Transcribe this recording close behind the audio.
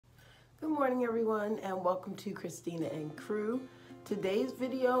Good morning everyone and welcome to Christina and Crew. Today's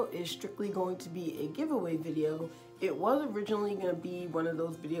video is strictly going to be a giveaway video. It was originally going to be one of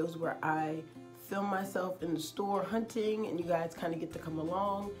those videos where I film myself in the store hunting and you guys kind of get to come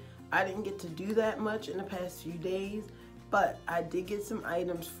along. I didn't get to do that much in the past few days, but I did get some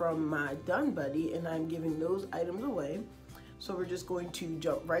items from my Done Buddy and I'm giving those items away. So we're just going to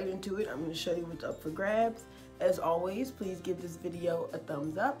jump right into it. I'm going to show you what's up for grabs. As always, please give this video a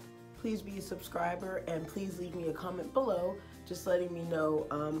thumbs up. Please be a subscriber and please leave me a comment below just letting me know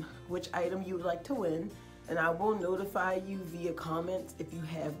which item you would like to win, and I will notify you via comments if you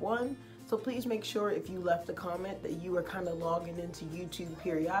have one. So please make sure if you left a comment that you are kind of logging into YouTube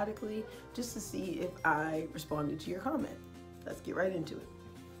periodically just to see if I responded to your comment. Let's get right into it.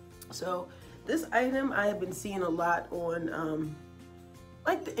 So this item I have been seeing a lot on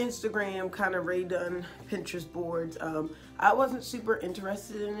like the Instagram kind of Rae Dunn Pinterest boards. I wasn't super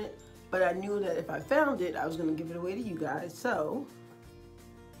interested in it, but I knew that if I found it, I was going to give it away to you guys. So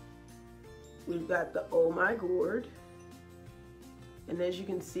we've got the Oh My Gourd, and as you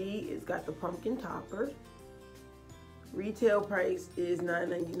can see, it's got the pumpkin topper. Retail price is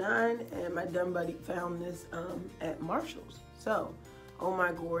 $9.99, and my Done Buddy found this at Marshall's. So Oh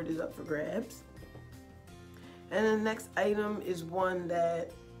My Gourd is up for grabs. And the next item is one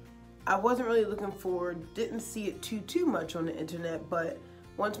that I wasn't really looking for, didn't see it too much on the internet, but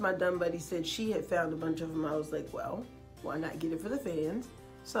once my Done Buddy said she had found a bunch of them, I was like, well, why not get it for the fans?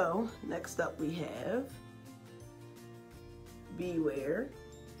 So next up we have Beware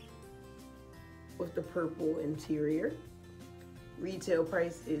with the purple interior. Retail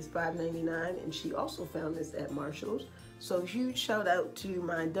price is $5.99, and she also found this at Marshall's. So huge shout out to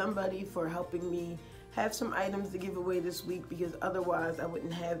my Done Buddy for helping me have some items to give away this week, because otherwise I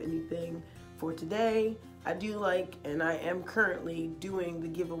wouldn't have anything for today. I do like, and I am currently doing the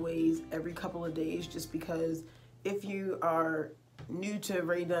giveaways every couple of days, just because if you are new to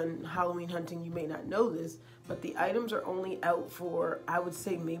Rae Dunn Halloween hunting, you may not know this, but the items are only out for, I would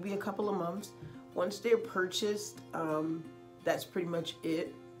say, maybe a couple of months. Once they're purchased, that's pretty much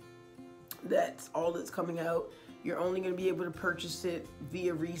it. That's all that's coming out. You're only going to be able to purchase it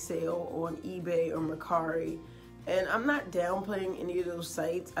via resale on eBay or Mercari. And I'm not downplaying any of those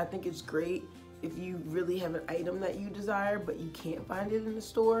sites. I think it's great if you really have an item that you desire but you can't find it in the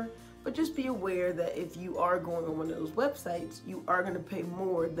store. But just be aware that if you are going on one of those websites, you are going to pay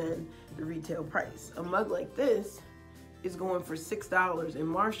more than the retail price. A mug like this is going for $6 in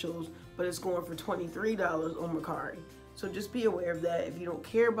Marshall's, but it's going for $23 on Mercari. So just be aware of that. If you don't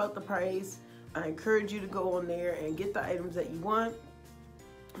care about the price, I encourage you to go on there and get the items that you want.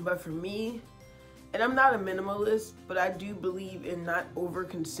 But for me, and I'm not a minimalist, but I do believe in not over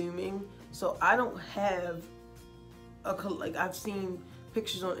consuming. So I don't have like I've seen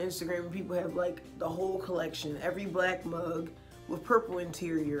pictures on Instagram and people have like the whole collection, every black mug with purple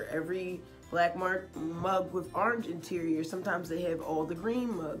interior, every black mug with orange interior. Sometimes they have all the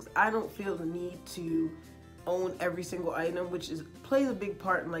green mugs. I don't feel the need to own every single item, which plays a big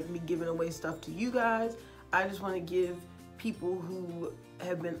part in like me giving away stuff to you guys. I just want to give people who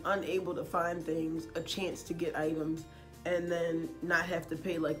have been unable to find things a chance to get items and then not have to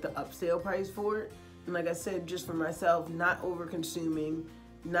pay like the upsale price for it. And like I said, just for myself, not over consuming,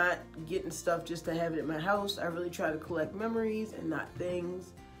 not getting stuff just to have it in my house. I really try to collect memories and not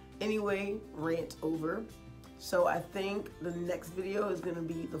things. Anyway, rant over. So I think the next video is going to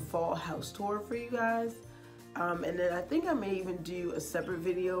be the fall house tour for you guys. And then I think I may even do a separate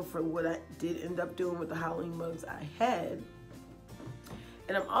video for what I did end up doing with the Halloween mugs I had.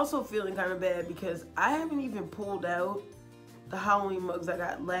 And I'm also feeling kind of bad because I haven't even pulled out the Halloween mugs I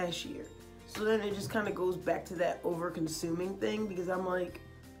got last year. So then it just kind of goes back to that over consuming thing, because I'm like,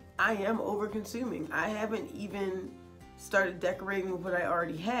 I am over consuming. I haven't even started decorating with what I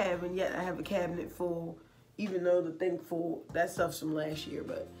already have, and yet I have a cabinet full, even though the thing full, that stuff's from last year.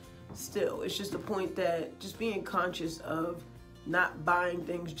 But still, it's just a point that just being conscious of not buying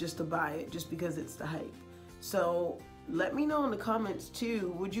things just to buy it, just because it's the hype. So let me know in the comments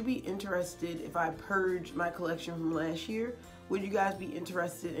too, would you be interested if I purge my collection from last year? Would you guys be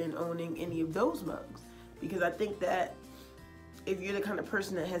interested in owning any of those mugs? Because I think that if you're the kind of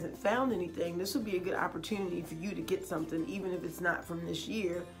person that hasn't found anything, this would be a good opportunity for you to get something, even if it's not from this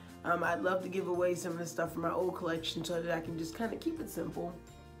year. I'd love to give away some of the stuff from my old collection so that I can just kind of keep it simple.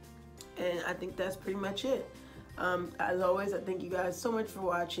 And I think that's pretty much it. As always, I thank you guys so much for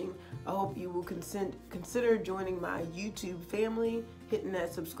watching. I hope you will consider joining my YouTube family, hitting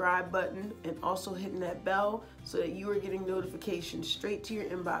that subscribe button, and also hitting that bell so that you are getting notifications straight to your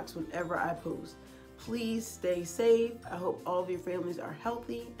inbox whenever I post. Please stay safe. I hope all of your families are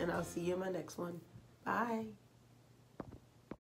healthy, and I'll see you in my next one. Bye.